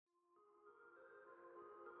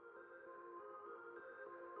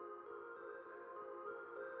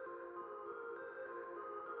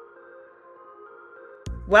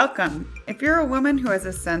Welcome. If you're a woman who has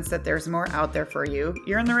a sense that there's more out there for you,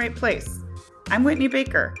 you're in the right place. I'm Whitney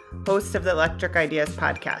Baker, host of the Electric Ideas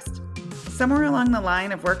podcast. Somewhere along the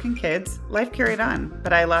line of work and kids, life carried on,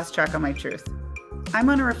 but I lost track of my truth. I'm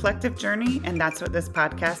on a reflective journey, and that's what this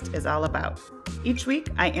podcast is all about. Each week,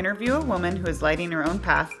 I interview a woman who is lighting her own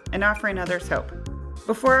path and offering others hope.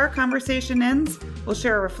 Before our conversation ends, we'll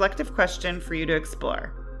share a reflective question for you to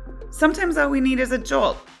explore. Sometimes all we need is a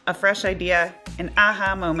jolt, a fresh idea, an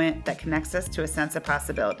aha moment that connects us to a sense of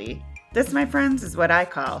possibility. This, my friends, is what I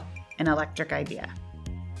call an electric idea.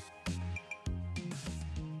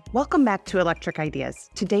 Welcome back to Electric Ideas.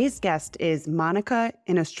 Today's guest is Monica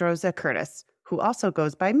Inostroza Curtis, who also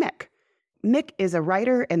goes by Mick. Mick is a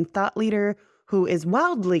writer and thought leader who is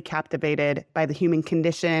wildly captivated by the human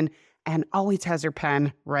condition and always has her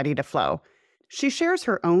pen ready to flow. She shares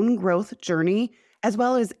her own growth journey as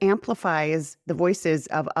well as amplifies the voices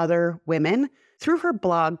of other women through her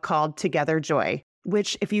blog called Together Joy,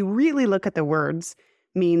 which, if you really look at the words,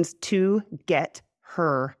 means to get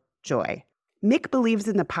her joy. Mick believes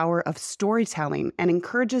in the power of storytelling and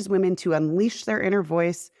encourages women to unleash their inner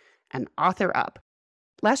voice and author up.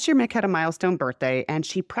 Last year, Mick had a milestone birthday, and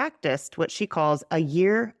she practiced what she calls a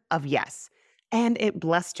year of yes, and it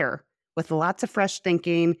blessed her with lots of fresh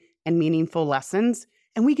thinking and meaningful lessons,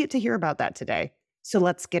 and we get to hear about that today. So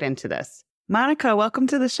let's get into this. Monica, welcome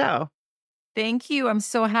to the show. Thank you. I'm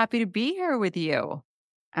so happy to be here with you.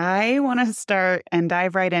 I want to start and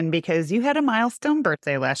dive right in because you had a milestone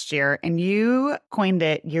birthday last year and you coined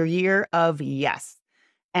it your year of yes.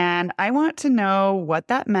 And I want to know what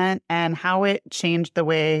that meant and how it changed the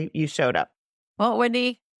way you showed up. Well,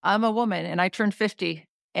 Whitney, I'm a woman and I turned 50.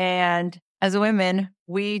 And as women,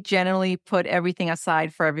 we generally put everything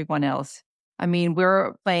aside for everyone else. I mean,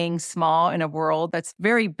 we're playing small in a world that's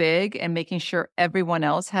very big and making sure everyone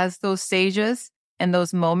else has those stages and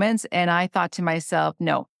those moments. And I thought to myself,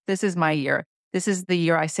 no, this is my year. This is the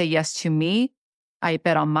year I say yes to me. I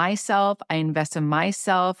bet on myself. I invest in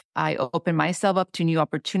myself. I open myself up to new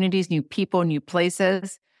opportunities, new people, new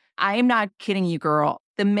places. I am not kidding you, girl.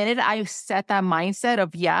 The minute I set that mindset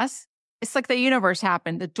of yes, it's like the universe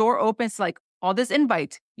happened. The door opens like all this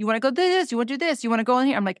invite. You want to go do this? You want to do this? You want to go in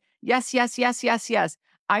here? I'm like, yes, yes, yes, yes, yes.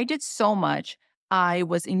 I did so much. I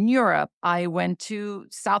was in Europe. I went to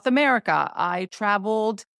South America. I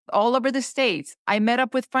traveled all over the States. I met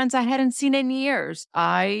up with friends I hadn't seen in years.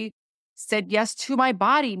 I said yes to my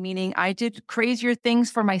body, meaning I did crazier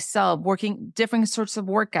things for myself, working different sorts of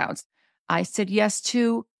workouts. I said yes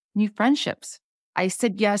to new friendships. I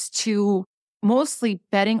said yes to mostly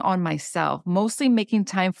betting on myself, mostly making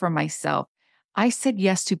time for myself. I said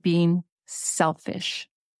yes to being selfish.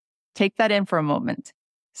 Take that in for a moment.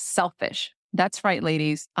 Selfish. That's right,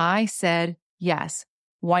 ladies. I said yes.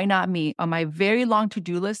 Why not me? On my very long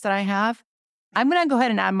to-do list that I have, I'm going to go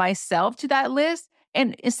ahead and add myself to that list.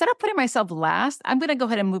 And instead of putting myself last, I'm going to go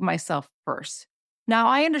ahead and move myself first. Now,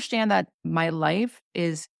 I understand that my life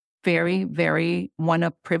is very, very one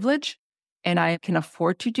of privilege, and I can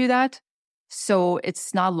afford to do that. So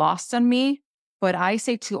it's not lost on me. But I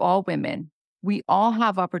say to all women, we all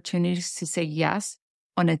have opportunities to say yes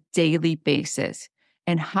on a daily basis.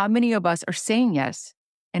 And how many of us are saying yes?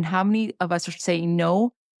 And how many of us are saying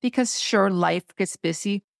no? Because sure, life gets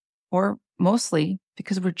busy, or mostly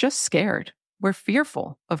because we're just scared. We're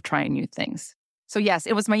fearful of trying new things. So yes,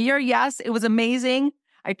 it was my year. Yes, it was amazing.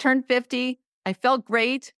 I turned 50. I felt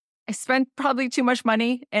great. I spent probably too much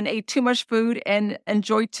money and ate too much food and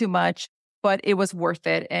enjoyed too much, but it was worth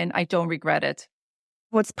it. And I don't regret it.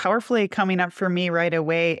 What's powerfully coming up for me right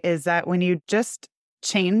away is that when you just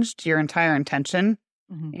changed your entire intention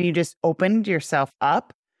and you just opened yourself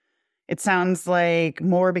up, it sounds like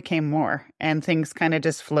more became more and things kind of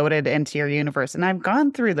just floated into your universe. And I've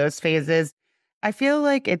gone through those phases. I feel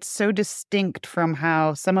like it's so distinct from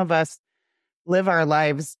how some of us live our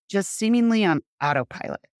lives just seemingly on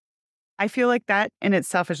autopilot. I feel like that in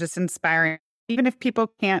itself is just inspiring. Even if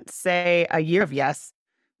people can't say a year of yes,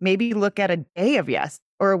 maybe look at a day of yes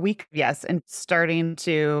or a week of yes and starting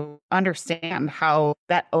to understand how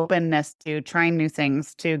that openness to trying new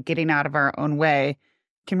things, to getting out of our own way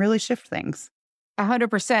can really shift things.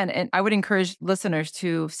 100%. And I would encourage listeners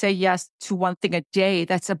to say yes to one thing a day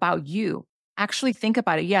that's about you. Actually think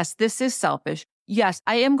about it. Yes, this is selfish. Yes,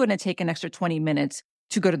 I am going to take an extra 20 minutes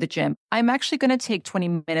to go to the gym. I'm actually going to take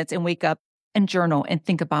 20 minutes and wake up and journal and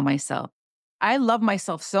think about myself. I love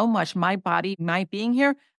myself so much, my body, my being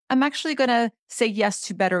here. I'm actually going to say yes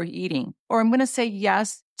to better eating, or I'm going to say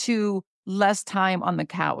yes to less time on the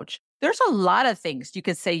couch. There's a lot of things you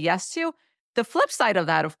can say yes to. The flip side of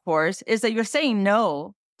that, of course, is that you're saying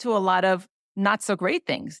no to a lot of not so great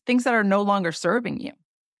things, things that are no longer serving you.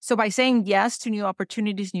 So by saying yes to new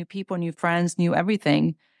opportunities, new people, new friends, new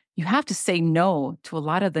everything, you have to say no to a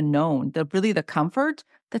lot of the known, the comfort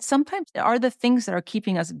that sometimes are the things that are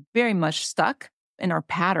keeping us very much stuck in our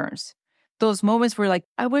patterns. Those moments where like,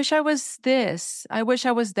 I wish I was this. I wish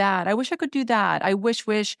I was that. I wish I could do that. I wish,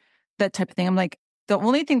 that type of thing. I'm like, the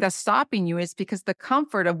only thing that's stopping you is because the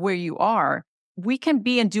comfort of where you are, we can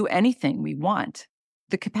be and do anything we want.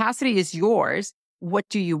 The capacity is yours. What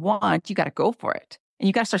do you want? You got to go for it. And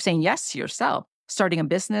you got to start saying yes to yourself, starting a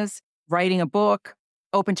business, writing a book,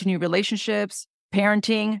 open to new relationships,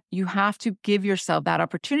 parenting. You have to give yourself that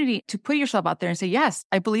opportunity to put yourself out there and say, yes,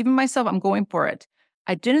 I believe in myself. I'm going for it.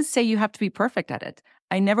 I didn't say you have to be perfect at it.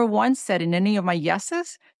 I never once said in any of my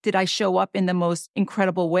yeses did I show up in the most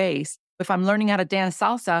incredible ways. If I'm learning how to dance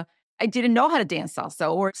salsa, I didn't know how to dance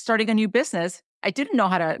salsa, or starting a new business, I didn't know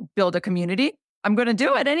how to build a community. I'm going to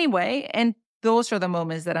do it anyway. And those are the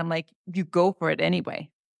moments that I'm like, you go for it anyway.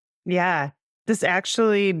 Yeah. This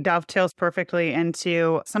actually dovetails perfectly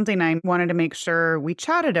into something I wanted to make sure we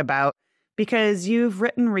chatted about, because you've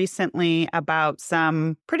written recently about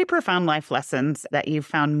some pretty profound life lessons that you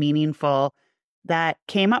found meaningful that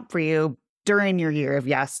came up for you during your year of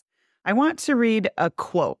yes. I want to read a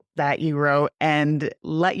quote that you wrote and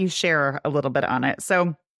let you share a little bit on it.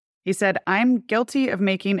 So you said, I'm guilty of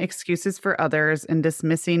making excuses for others and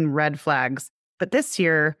dismissing red flags. But this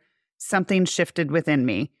year, something shifted within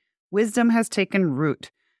me. Wisdom has taken root.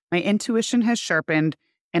 My intuition has sharpened,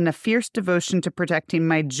 and a fierce devotion to protecting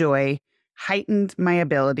my joy heightened my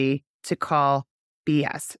ability to call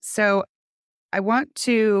BS. So I want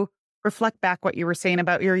to reflect back what you were saying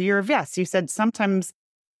about your year of yes. You said sometimes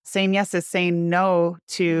saying yes is saying no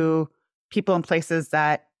to people and places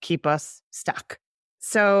that keep us stuck.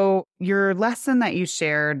 So your lesson that you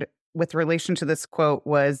shared with relation to this quote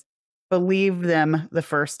was believe them the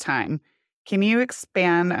first time. Can you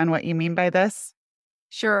expand on what you mean by this?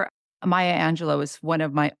 Sure. Maya Angelou is one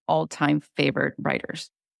of my all-time favorite writers.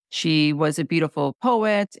 She was a beautiful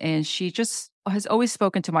poet, and she just has always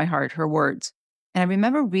spoken to my heart, her words. And I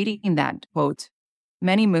remember reading that quote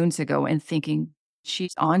many moons ago and thinking,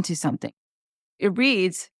 she's onto something. It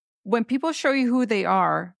reads, when people show you who they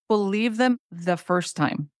are, believe them the first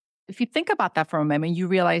time. If you think about that for a moment, you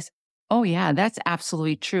realize, oh yeah, that's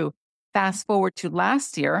absolutely true. Fast forward to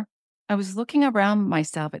last year, I was looking around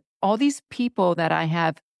myself at all these people that I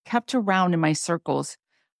have kept around in my circles,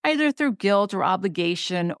 either through guilt or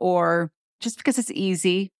obligation or just because it's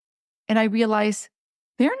easy. And I realized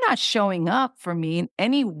they're not showing up for me in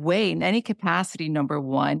any way, in any capacity, number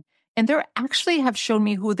one. And they actually have shown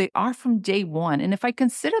me who they are from day one. And if I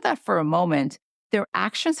consider that for a moment, their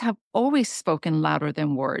actions have always spoken louder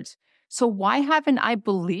than words. So why haven't I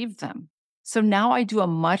believed them? So now I do a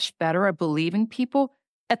much better at believing people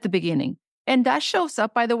at the beginning. And that shows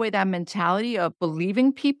up, by the way, that mentality of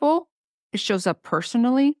believing people, it shows up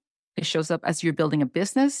personally. It shows up as you're building a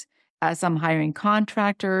business, as I'm hiring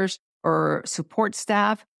contractors or support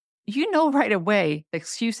staff. You know right away, the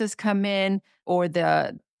excuses come in or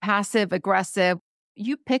the passive aggressive.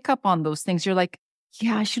 You pick up on those things. You're like,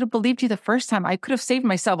 yeah, I should have believed you the first time. I could have saved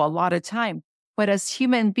myself a lot of time. But as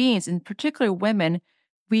human beings, in particular women,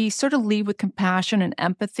 we sort of lead with compassion and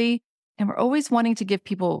empathy. And we're always wanting to give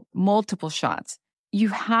people multiple shots. You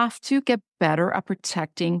have to get better at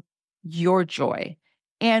protecting your joy.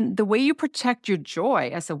 And the way you protect your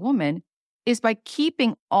joy as a woman is by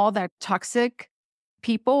keeping all that toxic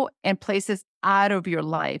people and places out of your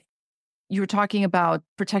life. You were talking about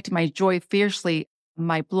protecting my joy fiercely,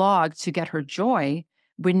 my blog, To Get Her Joy,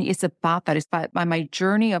 when it's about that. It's about my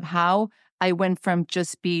journey of how I went from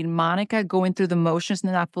just being Monica, going through the motions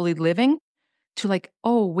and not fully living, to like,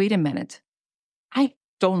 oh, wait a minute. I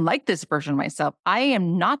don't like this version of myself. I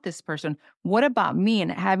am not this person. What about me? And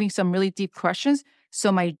having some really deep questions.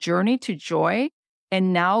 So my journey to joy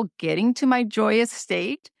and now getting to my joyous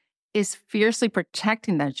state is fiercely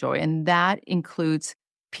protecting that joy. And that includes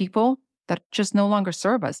people that just no longer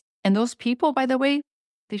serve us. And those people, by the way,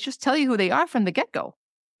 they just tell you who they are from the get-go.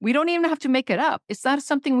 We don't even have to make it up. It's not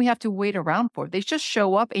something we have to wait around for. They just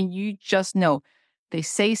show up and you just know. They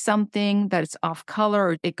say something that is off color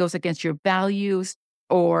or it goes against your values,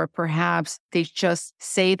 or perhaps they just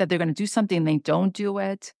say that they're going to do something and they don't do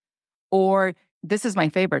it. Or this is my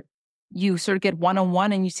favorite. You sort of get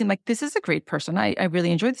one-on-one and you seem like, this is a great person. I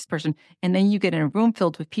really enjoy this person. And then you get in a room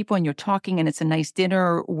filled with people and you're talking and it's a nice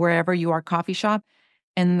dinner or wherever you are, coffee shop.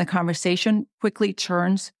 And the conversation quickly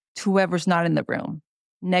turns to whoever's not in the room.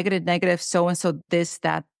 Negative, so-and-so, this,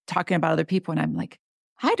 that, talking about other people. And I'm like,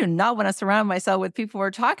 I do not want to surround myself with people who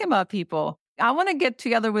are talking about people. I want to get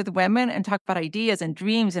together with women and talk about ideas and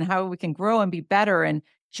dreams and how we can grow and be better and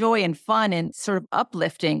joy and fun and sort of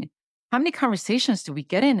uplifting. How many conversations do we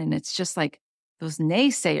get in? And it's just like those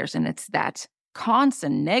naysayers and it's that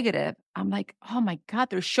constant negative. I'm like, oh my God,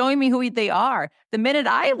 they're showing me who they are. The minute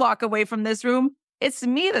I walk away from this room, it's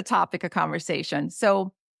me, the topic of conversation.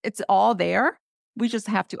 So it's all there. We just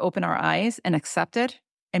have to open our eyes and accept it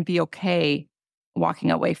and be okay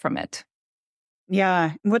walking away from it.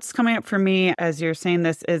 Yeah. What's coming up for me as you're saying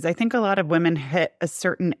this is I think a lot of women hit a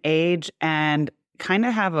certain age and kind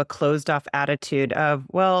of have a closed off attitude of,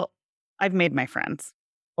 well, I've made my friends.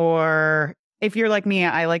 Or if you're like me,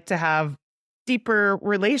 I like to have deeper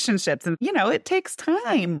relationships. And, it takes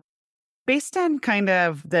time. Based on kind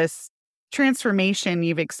of this transformation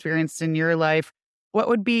you've experienced in your life, what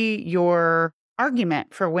would be your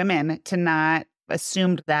argument for women to not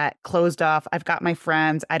assume that closed off, I've got my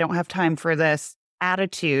friends, I don't have time for this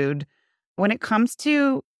attitude when it comes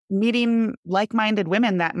to meeting like-minded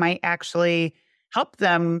women that might actually help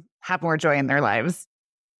them have more joy in their lives?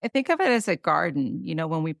 I think of it as a garden.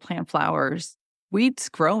 When we plant flowers, weeds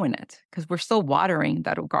grow in it because we're still watering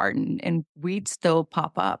that garden and weeds still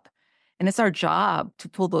pop up. And it's our job to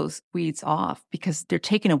pull those weeds off because they're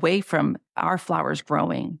taken away from our flowers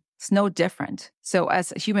growing. It's no different. So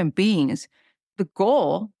as human beings, the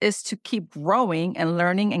goal is to keep growing and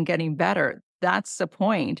learning and getting better. That's the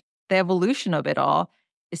point. The evolution of it all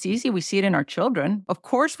is easy. We see it in our children. Of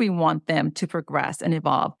course, we want them to progress and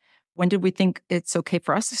evolve. When did we think it's okay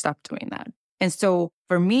for us to stop doing that? And so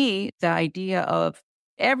for me, the idea of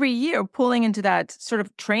every year pulling into that sort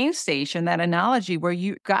of train station, that analogy where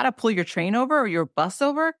you got to pull your train over or your bus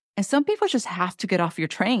over. And some people just have to get off your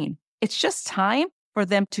train. It's just time for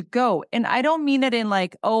them to go. And I don't mean it in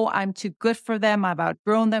like, oh, I'm too good for them, I've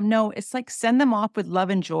outgrown them. No, it's like send them off with love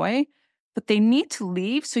and joy, but they need to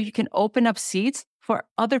leave so you can open up seats for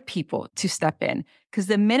other people to step in. Because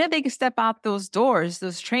the minute they can step out those doors,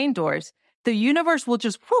 those train doors, the universe will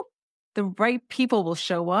just, the right people will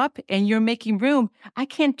show up and you're making room. I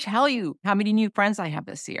can't tell you how many new friends I have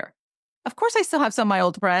this year. Of course, I still have some of my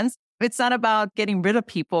old friends. It's not about getting rid of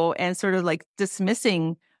people and sort of like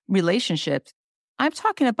dismissing relationships. I'm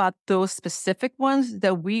talking about those specific ones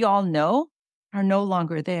that we all know are no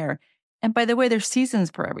longer there. And by the way, there's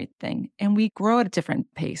seasons for everything and we grow at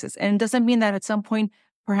different paces. And it doesn't mean that at some point,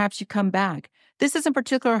 perhaps you come back. This is in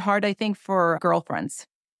particular hard, I think, for girlfriends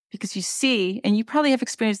because you see, and you probably have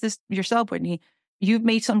experienced this yourself, Whitney, you've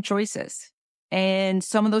made some choices and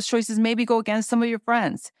some of those choices maybe go against some of your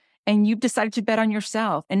friends and you've decided to bet on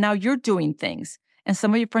yourself and now you're doing things. And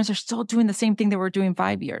some of your friends are still doing the same thing they were doing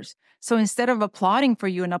 5 years. So instead of applauding for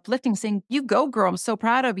you and uplifting, saying, you go, girl, I'm so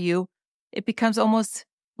proud of you, it becomes almost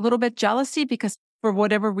a little bit jealousy because for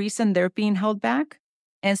whatever reason, they're being held back.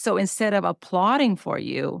 And so instead of applauding for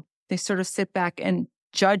you, they sort of sit back and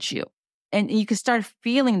judge you. And you can start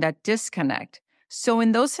feeling that disconnect. So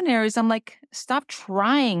in those scenarios, I'm like, stop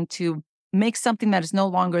trying to make something that is no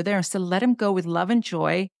longer there. Instead, let them go with love and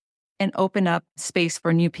joy and open up space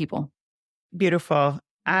for new people. Beautiful.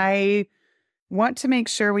 I want to make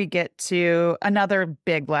sure we get to another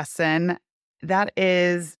big lesson. That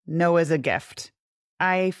is no is a gift.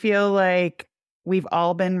 I feel like we've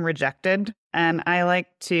all been rejected, and I like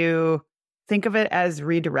to think of it as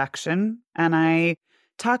redirection. And I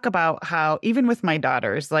talk about how even with my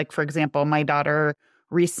daughters, like, for example, my daughter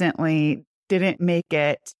recently didn't make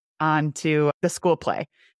it onto the school play.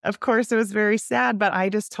 Of course, it was very sad, but I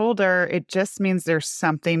just told her it just means there's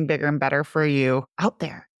something bigger and better for you out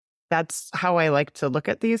there. That's how I like to look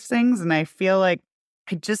at these things. And I feel like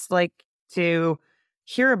I just like to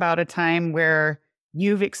hear about a time where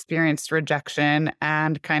you've experienced rejection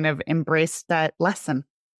and kind of embraced that lesson.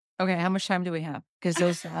 Okay, how much time do we have? Because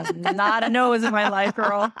those not a no's in my life,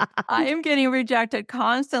 girl. I am getting rejected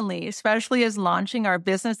constantly, especially as launching our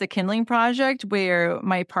business, the Kindling Project, where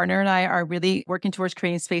my partner and I are really working towards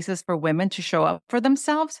creating spaces for women to show up for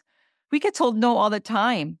themselves. We get told no all the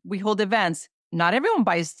time. We hold events. Not everyone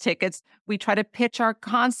buys tickets. We try to pitch our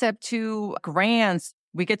concept to grants.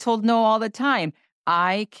 We get told no all the time.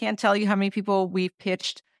 I can't tell you how many people we've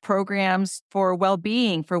pitched programs for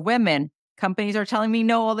well-being for women. Companies are telling me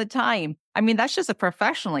no all the time. I mean, that's just a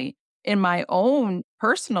professionally. In my own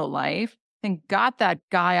personal life, thank God that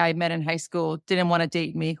guy I met in high school didn't want to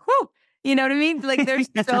date me. Whew! You know what I mean? Like there's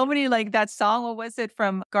so many, like that song, what was it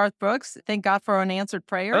from Garth Brooks? Thank God for unanswered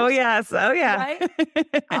prayers. Oh, yes. Oh, yeah.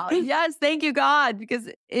 Right? Yes. Thank you, God. Because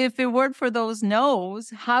if it weren't for those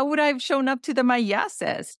no's, how would I have shown up to my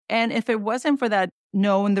yeses? And if it wasn't for that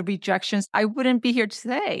no and the rejections, I wouldn't be here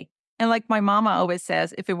today. And like my mama always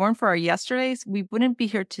says, if it weren't for our yesterdays, we wouldn't be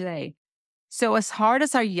here today. So as hard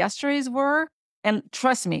as our yesterdays were, and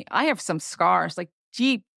trust me, I have some scars, like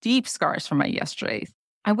deep, deep scars from my yesterdays.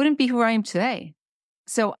 I wouldn't be who I am today.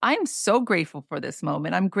 So I'm so grateful for this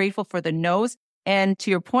moment. I'm grateful for the no's. And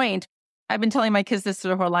to your point, I've been telling my kids this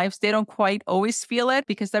their whole lives. They don't quite always feel it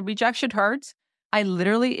because that rejection hurts. I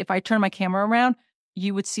literally, if I turn my camera around,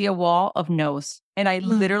 you would see a wall of no's. And I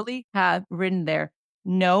literally have written there,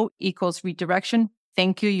 no equals redirection.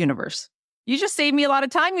 Thank you, universe. You just saved me a lot of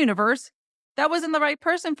time, universe. That wasn't the right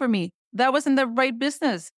person for me. That wasn't the right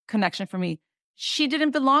business connection for me. She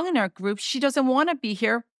didn't belong in our group. She doesn't want to be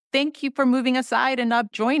here. Thank you for moving aside and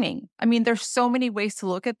not joining. I mean, there's so many ways to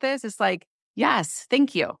look at this. It's like, yes,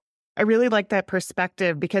 thank you. I really like that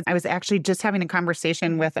perspective because I was actually just having a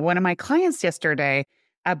conversation with one of my clients yesterday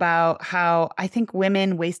about how I think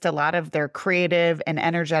women waste a lot of their creative and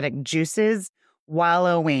energetic juices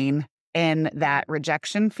wallowing in that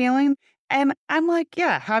rejection feeling. And I'm like,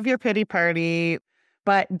 yeah, have your pity party,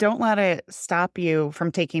 but don't let it stop you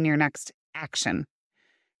from taking your next action.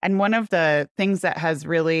 And one of the things that has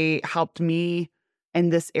really helped me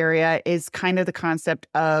in this area is kind of the concept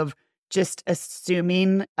of just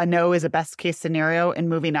assuming a no is a best case scenario and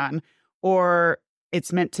moving on, or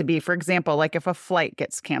it's meant to be. For example, like if a flight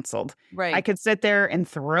gets canceled, Right. I could sit there and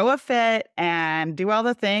throw a fit and do all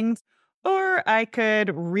the things, or I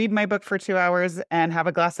could read my book for 2 hours and have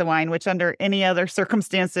a glass of wine, which under any other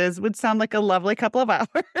circumstances would sound like a lovely couple of hours.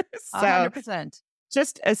 So 100%.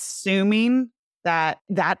 just assuming that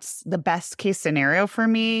that's the best case scenario for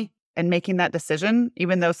me and making that decision,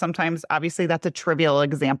 even though sometimes obviously that's a trivial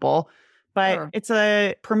example, but Sure. it's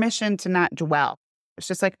a permission to not dwell. It's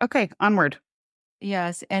just like, okay, onward.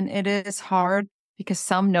 Yes. And it is hard because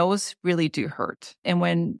some no's really do hurt. And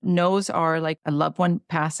when no's are like a loved one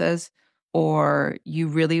passes or you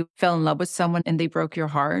really fell in love with someone and they broke your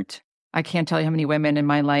heart, I can't tell you how many women in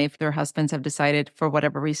my life, their husbands have decided for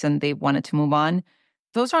whatever reason they wanted to move on.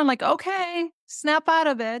 Those aren't like, okay, snap out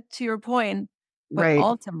of it, to your point. But Right.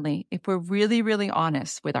 ultimately, if we're really, really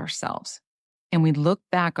honest with ourselves and we look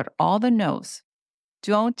back at all the no's,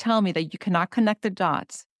 don't tell me that you cannot connect the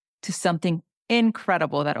dots to something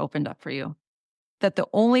incredible that opened up for you. That the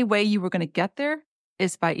only way you were going to get there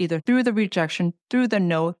is by either through the rejection, through the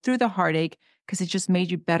no, through the heartache, because it just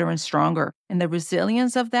made you better and stronger. And the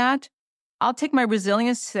resilience of that, I'll take my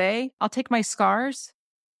resilience today, I'll take my scars,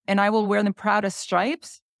 and I will wear them proud as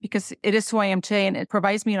stripes because it is who I am today. And it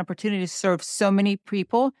provides me an opportunity to serve so many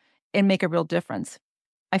people and make a real difference.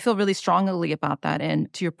 I feel really strongly about that.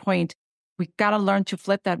 And to your point, we got to learn to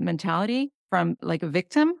flip that mentality from like a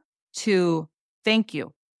victim to thank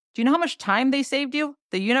you. Do you know how much time they saved you?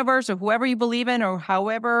 The universe or whoever you believe in or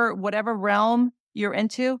however, whatever realm you're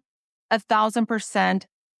into, 1,000%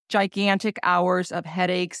 gigantic hours of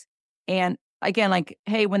headaches. And again, like,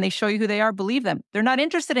 hey, when they show you who they are, believe them. They're not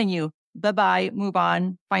interested in you. Bye-bye, move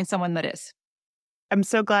on, find someone that is. I'm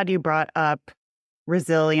so glad you brought up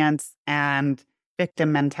resilience and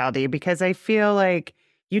victim mentality because I feel like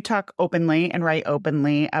you talk openly and write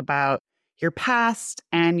openly about your past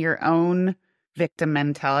and your own victim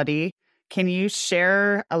mentality. Can you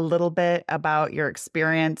share a little bit about your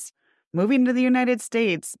experience moving to the United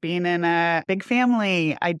States, being in a big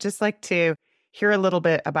family? I'd just like to hear a little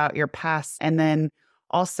bit about your past and then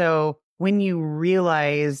also when you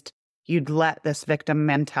realized you'd let this victim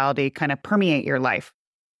mentality kind of permeate your life.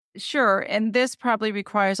 Sure. And this probably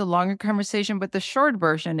requires a longer conversation, but the short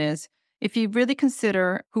version is if you really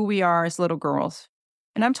consider who we are as little girls,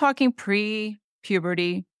 and I'm talking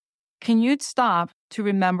pre-puberty, can you stop to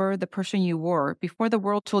remember the person you were before the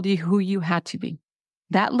world told you who you had to be?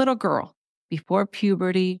 That little girl before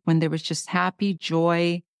puberty, when there was just happy,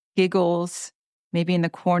 joy, giggles, maybe in the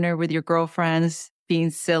corner with your girlfriends, being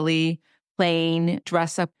silly, playing,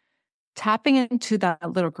 dress up. Tapping into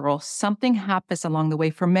that little girl, something happens along the way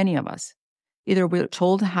for many of us. Either we're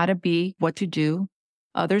told how to be, what to do.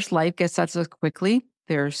 Others' life gets us quickly.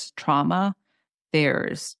 There's trauma.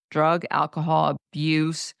 There's drug, alcohol,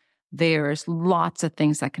 abuse. There's lots of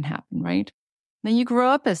things that can happen, right? Then you grow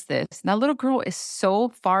up as this. That little girl is so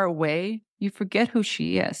far away, you forget who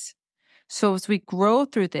she is. So as we grow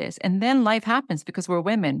through this, and then life happens because we're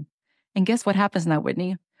women. And guess what happens now,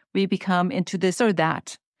 Whitney? We become into this or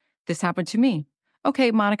that. This happened to me.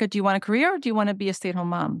 Okay, Monica, do you want a career or do you want to be a stay-at-home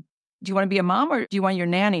mom? Do you want to be a mom or do you want your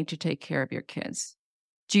nanny to take care of your kids?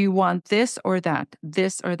 Do you want this or that,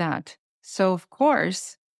 this or that? So, of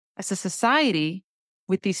course, as a society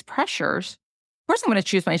with these pressures, of course, I'm going to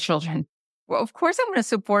choose my children. Well, of course, I'm going to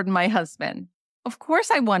support my husband. Of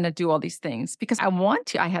course, I want to do all these things because I want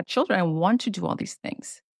to. I had children. I want to do all these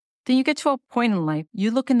things. then you get to a point in life,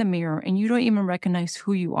 you look in the mirror and you don't even recognize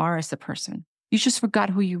who you are as a person. You just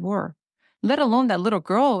forgot who you were, let alone that little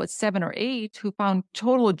girl at 7 or 8 who found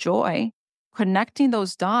total joy. Connecting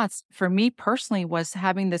those dots for me personally was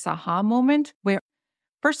having this aha moment where,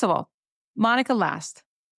 first of all, Monica last.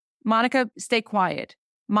 Monica, stay quiet.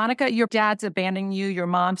 Monica, your dad's abandoning you. Your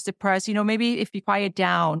mom's depressed. Maybe if you quiet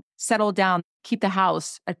down, settle down, keep the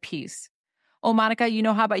house at peace. Oh, Monica,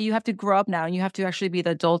 how about you have to grow up now and you have to actually be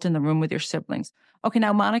the adult in the room with your siblings. Okay,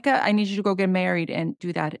 now, Monica, I need you to go get married and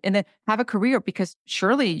do that. And then have a career because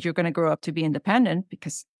surely you're going to grow up to be independent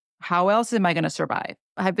because how else am I going to survive?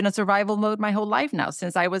 I've been in survival mode my whole life now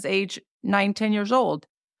since I was age 9, 10 years old.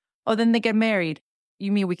 Oh, then they get married.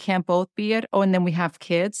 You mean we can't both be it? Oh, and then we have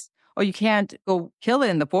kids? Or you can't go kill it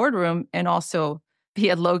in the boardroom and also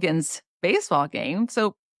be at Logan's baseball game.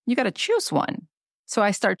 So you got to choose one. So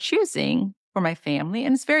I start choosing for my family,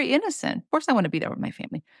 and it's very innocent. Of course, I want to be there with my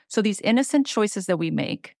family. So these innocent choices that we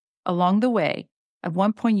make along the way, at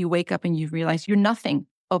one point you wake up and you realize you're nothing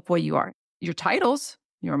of what you are. Your titles,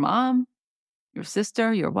 your mom, your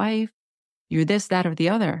sister, your wife, you're this, that, or the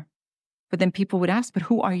other. But then people would ask, but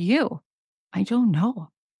who are you? I don't know.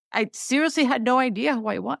 I seriously had no idea who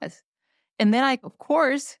I was. And then I, of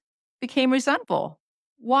course, became resentful.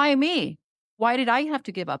 Why me? Why did I have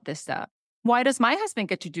to give up this stuff? Why does my husband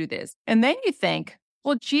get to do this? And then you think,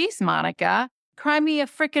 well, geez, Monica, cry me a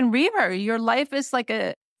freaking river. Your life is like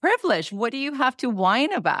a privilege. What do you have to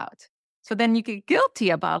whine about? So then you get guilty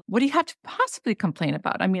about, what do you have to possibly complain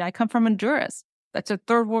about? I mean, I come from Honduras. That's a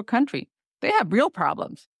third world country. They have real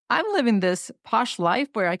problems. I'm living this posh life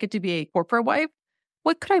where I get to be a corporate wife.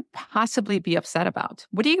 What could I possibly be upset about?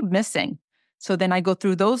 What are you missing? So then I go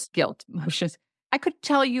through those guilt emotions. I could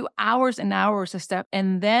tell you hours and hours of stuff.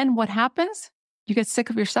 And then what happens? You get sick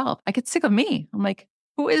of yourself. I get sick of me. I'm like,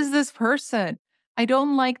 who is this person? I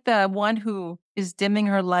don't like the one who is dimming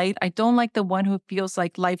her light. I don't like the one who feels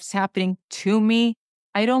like life's happening to me.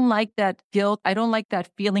 I don't like that guilt. I don't like that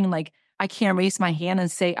feeling like I can't raise my hand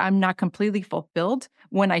and say I'm not completely fulfilled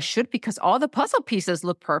when I should because all the puzzle pieces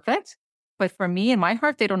look perfect. But for me, in my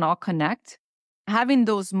heart, they don't all connect. Having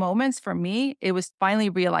those moments for me, it was finally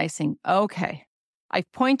realizing, okay,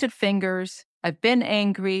 I've pointed fingers. I've been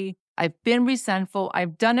angry. I've been resentful.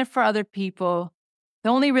 I've done it for other people. The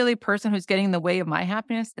only really person who's getting in the way of my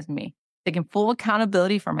happiness is me, taking full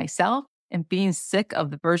accountability for myself and being sick of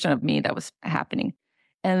the version of me that was happening.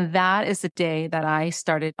 And that is the day that I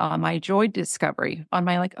started on my joy discovery, on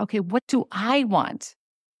my okay, what do I want?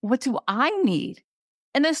 What do I need?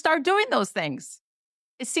 And then start doing those things.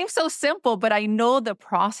 It seems so simple, but I know the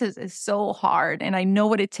process is so hard. And I know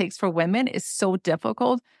what it takes for women is so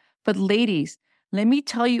difficult. But ladies, let me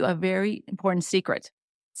tell you a very important secret.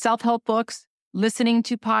 Self-help books, listening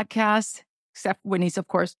to podcasts, except Whitney's, of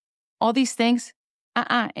course, all these things,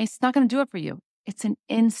 it's not going to do it for you. It's an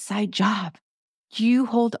inside job. You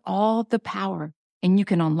hold all the power and you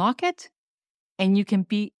can unlock it and you can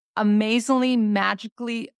be amazingly,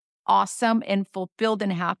 magically awesome and fulfilled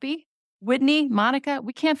and happy. Whitney, Monica,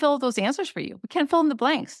 we can't fill those answers for you. We can't fill in the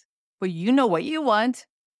blanks, but you know what you want.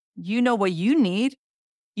 You know what you need.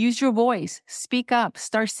 Use your voice, speak up,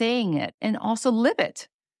 start saying it, and also live it.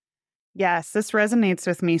 Yes, this resonates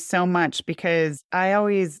with me so much because I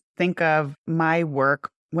always think of my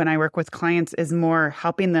work when I work with clients is more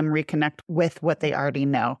helping them reconnect with what they already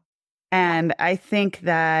know. And I think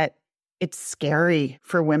that it's scary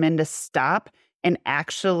for women to stop and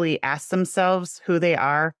actually ask themselves who they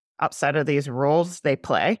are outside of these roles they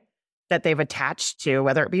play that they've attached to,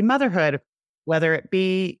 whether it be motherhood, whether it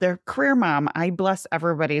be their career mom. I bless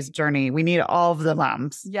everybody's journey. We need all of the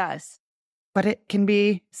moms. Yes. But it can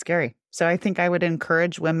be scary. So I think I would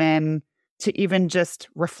encourage women to even just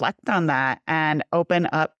reflect on that and open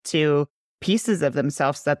up to pieces of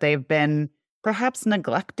themselves that they've been perhaps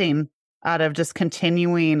neglecting out of just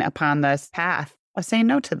continuing upon this path of saying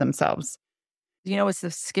no to themselves. You know, what's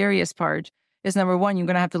the scariest part is number one, you're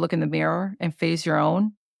going to have to look in the mirror and face your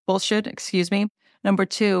own bullshit, excuse me. Number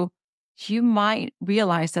two, you might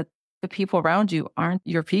realize that the people around you aren't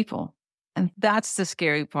your people. And that's the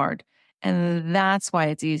scary part. And that's why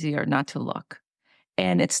it's easier not to look.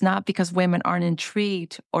 And it's not because women aren't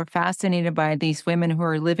intrigued or fascinated by these women who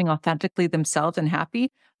are living authentically themselves and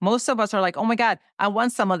happy. Most of us are like, oh my God, I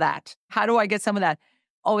want some of that. How do I get some of that?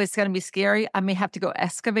 Oh, it's going to be scary. I may have to go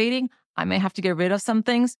excavating. I may have to get rid of some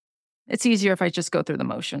things. It's easier if I just go through the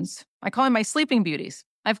motions. I call them my sleeping beauties.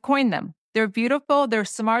 I've coined them. They're beautiful. They're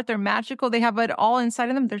smart. They're magical. They have it all inside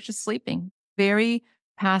of them. They're just sleeping. Very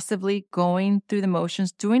passively going through the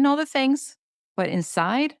motions, doing all the things, but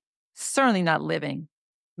inside, certainly not living.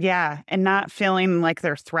 Yeah. And not feeling like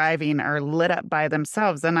they're thriving or lit up by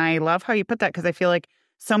themselves. And I love how you put that because I feel like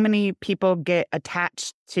so many people get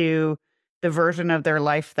attached to the version of their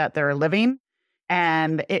life that they're living.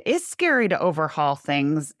 And it is scary to overhaul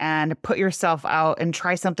things and put yourself out and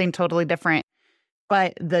try something totally different.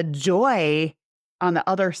 But the joy on the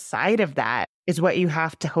other side of that is what you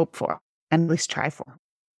have to hope for and at least try for.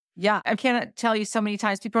 Yeah, I can't tell you so many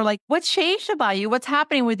times people are like, what's changed about you? What's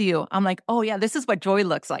happening with you? I'm like, oh yeah, this is what joy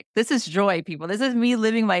looks like. This is joy, people. This is me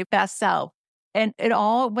living my best self. And it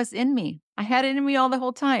all was in me. I had it in me all the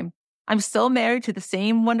whole time. I'm still married to the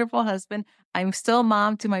same wonderful husband. I'm still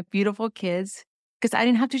mom to my beautiful kids because I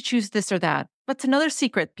didn't have to choose this or that. But it's another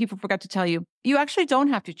secret people forgot to tell you. You actually don't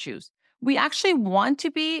have to choose. We actually want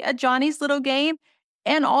to be a Johnny's little game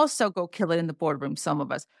and also go kill it in the boardroom, some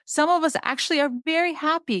of us. Some of us actually are very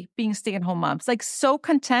happy being stay-at-home moms, like so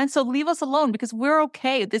content. So leave us alone because we're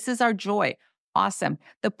okay. This is our joy. Awesome.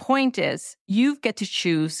 The point is, you get to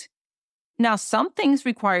choose. Now, some things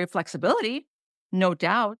require flexibility, no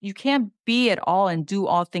doubt. You can't be at all and do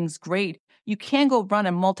all things great. You can't go run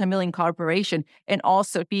a multi-million corporation and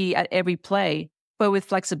also be at every play. But with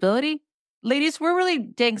flexibility, ladies, we're really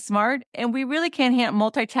dang smart and we really can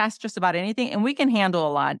multitask just about anything and we can handle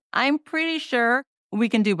a lot. I'm pretty sure we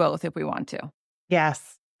can do both if we want to.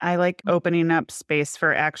 Yes. I like opening up space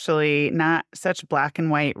for actually not such black and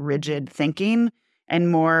white, rigid thinking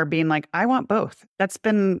and more being like, I want both. That's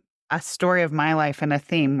been a story of my life and a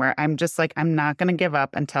theme where I'm just like, I'm not going to give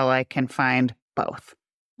up until I can find both.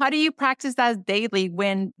 How do you practice that daily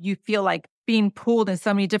when you feel like being pulled in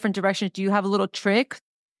so many different directions? Do you have a little trick?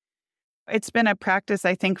 It's been a practice,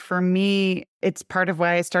 I think, for me. It's part of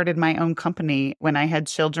why I started my own company when I had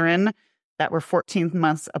children that were 14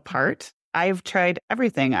 months apart. I've tried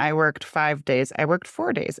everything. I worked 5 days. I worked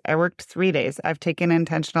 4 days. I worked 3 days. I've taken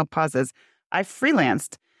intentional pauses. I've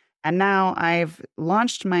freelanced. And now I've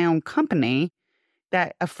launched my own company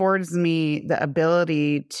that affords me the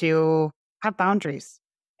ability to have boundaries.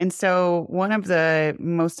 And so one of the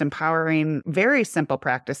most empowering, very simple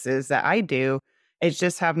practices that I do is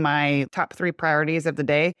just have my top 3 priorities of the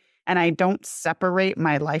day. And I don't separate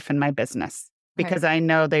my life and my business because I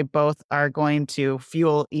know they both are going to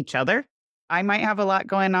fuel each other. I might have a lot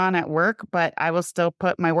going on at work, but I will still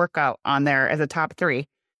put my workout on there as a top 3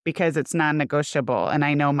 because it's non-negotiable. And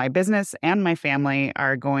I know my business and my family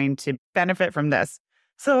are going to benefit from this.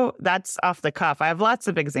 So that's off the cuff. I have lots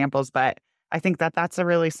of examples, but I think that that's a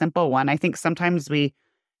really simple one. I think sometimes we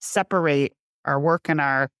separate our work and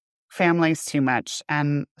our families too much.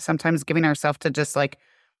 And sometimes giving ourselves to just like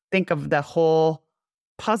think of the whole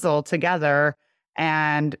puzzle together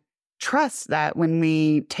and trust that when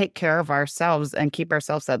we take care of ourselves and keep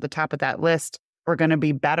ourselves at the top of that list, we're going to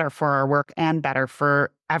be better for our work and better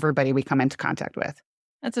for everybody we come into contact with.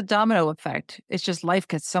 That's a domino effect. It's just life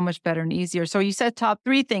gets so much better and easier. So you said top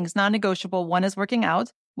 3 things, non-negotiable. One is working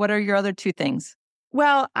out. What are your other 2 things?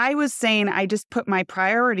 Well, I was saying I just put my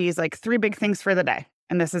priorities, like 3 big things for the day.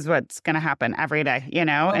 And this is what's going to happen every day, you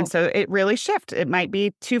know? Oh. And so it really shifts. It might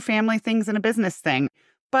be 2 family things and a business thing.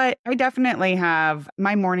 But I definitely have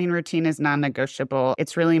my morning routine is non-negotiable.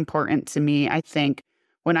 It's really important to me. I think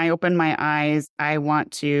when I open my eyes, I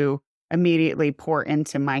want to immediately pour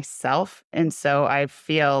into myself. And so I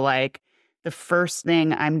feel like the first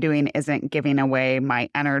thing I'm doing isn't giving away my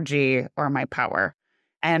energy or my power.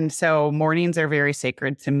 And so mornings are very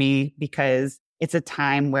sacred to me because it's a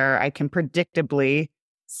time where I can predictably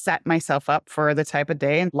set myself up for the type of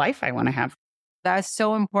day and life I want to have. That's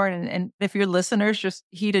so important. And if your listeners just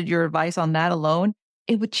heeded your advice on that alone,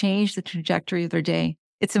 it would change the trajectory of their day.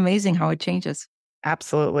 It's amazing how it changes.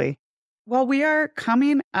 Absolutely. Well, we are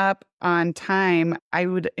coming up on time. I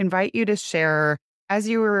would invite you to share, as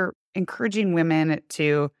you were encouraging women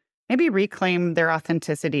to maybe reclaim their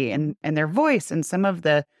authenticity and their voice and some of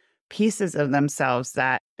the pieces of themselves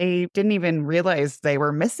that they didn't even realize they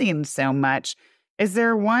were missing so much. Is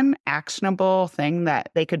there one actionable thing that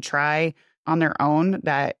they could try on their own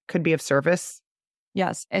that could be of service?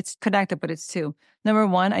 Yes, it's connected, but it's 2. Number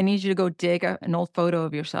 1, I need you to go dig an old photo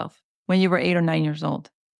of yourself when you were 8 or 9 years old.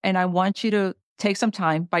 And I want you to take some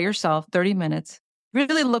time by yourself, 30 minutes,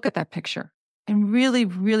 really look at that picture and really,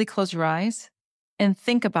 really close your eyes and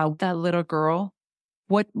think about that little girl.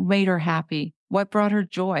 What made her happy? What brought her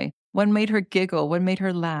joy? What made her giggle? What made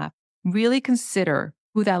her laugh? Really consider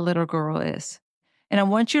who that little girl is. And I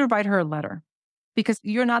want you to write her a letter because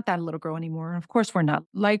you're not that little girl anymore. Of course, we're not.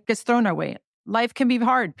 Life gets thrown our way. Life can be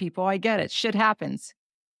hard, people. I get it. Shit happens.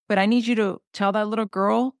 But I need you to tell that little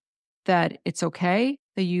girl that it's okay,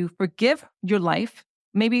 that you forgive your life.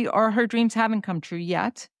 Maybe or her dreams haven't come true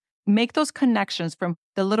yet, make those connections from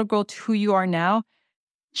the little girl to who you are now.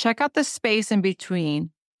 Check out the space in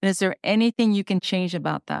between. And is there anything you can change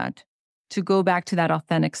about that to go back to that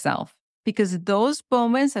authentic self? Because those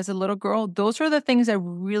moments as a little girl, those are the things that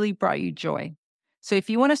really brought you joy. So if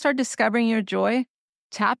you want to start discovering your joy,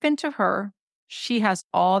 tap into her. She has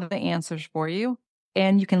all the answers for you.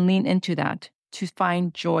 And you can lean into that to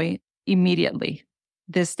find joy immediately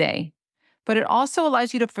this day. But it also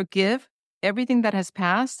allows you to forgive everything that has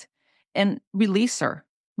passed and release her.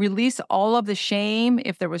 Release all of the shame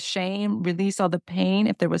if there was shame. Release all the pain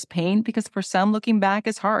if there was pain, because for some, looking back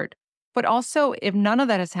is hard. But also, if none of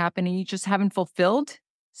that has happened and you just haven't fulfilled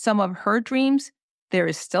some of her dreams, there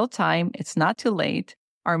is still time. It's not too late.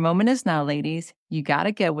 Our moment is now, ladies. You got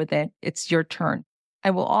to get with it. It's your turn.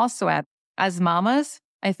 I will also add, as mamas,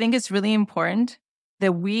 I think it's really important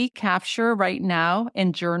that we capture right now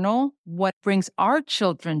and journal what brings our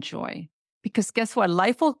children joy. Because guess what?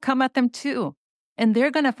 Life will come at them too. And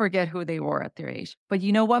they're going to forget who they were at their age. But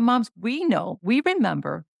you know what, moms? We know, we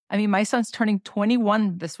remember. I mean, my son's turning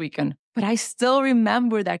 21 this weekend, but I still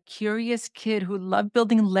remember that curious kid who loved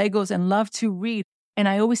building Legos and loved to read. And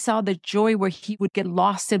I always saw the joy where he would get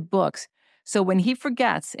lost in books. So when he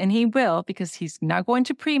forgets, and he will, because he's not going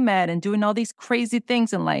to pre-med and doing all these crazy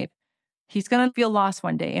things in life, he's going to feel lost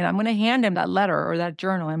one day. And I'm going to hand him that letter or that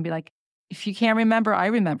journal and be like, if you can't remember, I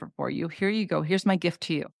remember for you. Here you go. Here's my gift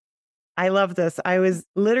to you. I love this. I was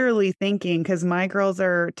literally thinking, because my girls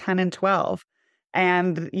are 10 and 12.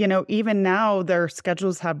 And, even now their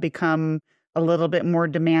schedules have become a little bit more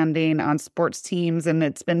demanding on sports teams. And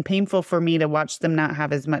it's been painful for me to watch them not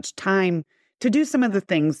have as much time to do some of the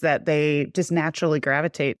things that they just naturally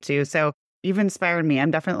gravitate to. So you've inspired me.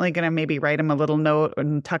 I'm definitely going to maybe write them a little note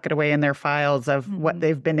and tuck it away in their files of what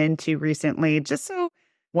they've been into recently, just so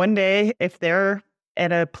one day, if they're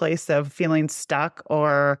at a place of feeling stuck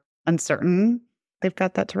or uncertain, they've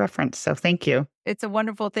got that to reference. So thank you. It's a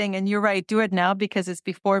wonderful thing. And you're right. Do it now, because it's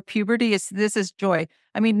before puberty. This is joy.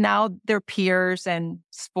 I mean, now their peers and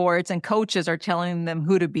sports and coaches are telling them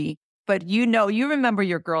who to be. But you remember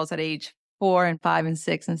your girls at age 4 and 5 and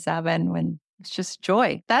 6 and 7 when it's just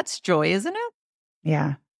joy. That's joy, isn't it?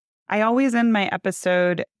 Yeah. I always end my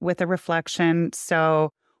episode with a reflection.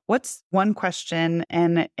 So what's one question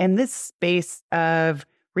in this space of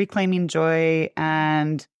reclaiming joy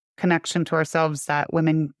and connection to ourselves that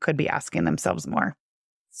women could be asking themselves more?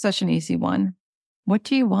 Such an easy one. What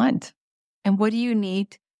do you want? And what do you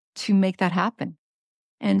need to make that happen?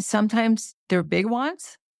 And sometimes they're big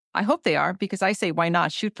wants. I hope they are, because I say, why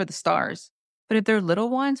not? Shoot for the stars. But if they're little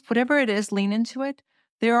ones, whatever it is, lean into it.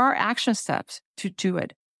 There are action steps to do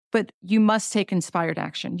it. But you must take inspired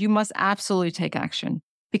action. You must absolutely take action,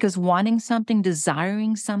 because wanting something,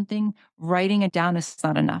 desiring something, writing it down is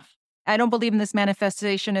not enough. I don't believe in this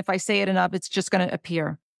manifestation. If I say it enough, it's just going to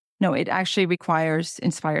appear. No, it actually requires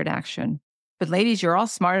inspired action. But ladies, you're all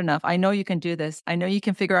smart enough. I know you can do this. I know you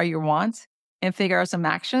can figure out your wants and figure out some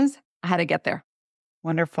actions, how to get there.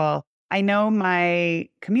 Wonderful. I know my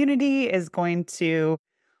community is going to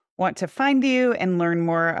want to find you and learn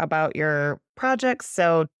more about your projects.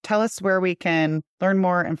 So tell us where we can learn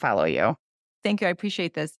more and follow you. Thank you. I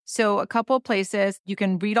appreciate this. So a couple of places. You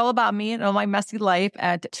can read all about me and all my messy life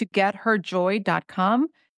at togetherjoy.com.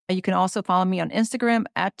 And you can also follow me on Instagram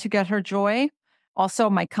at togetherjoy. Also,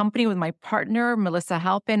 my company with my partner, Melissa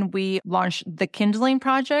Halpin, we launched The Kindling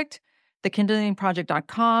Project,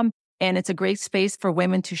 thekindlingproject.com. And it's a great space for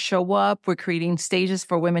women to show up. We're creating stages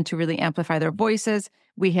for women to really amplify their voices.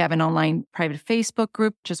 We have an online private Facebook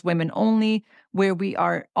group, just women only, where we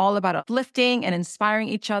are all about uplifting and inspiring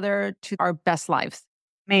each other to our best lives.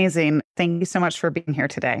 Amazing. Thank you so much for being here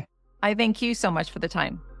today. I thank you so much for the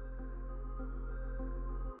time.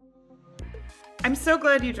 I'm so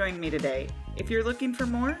glad you joined me today. If you're looking for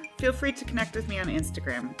more, feel free to connect with me on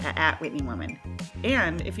Instagram at @WhitneyWoman.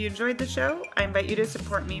 And if you enjoyed the show, I invite you to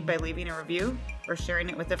support me by leaving a review or sharing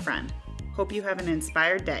it with a friend. Hope you have an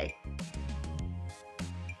inspired day.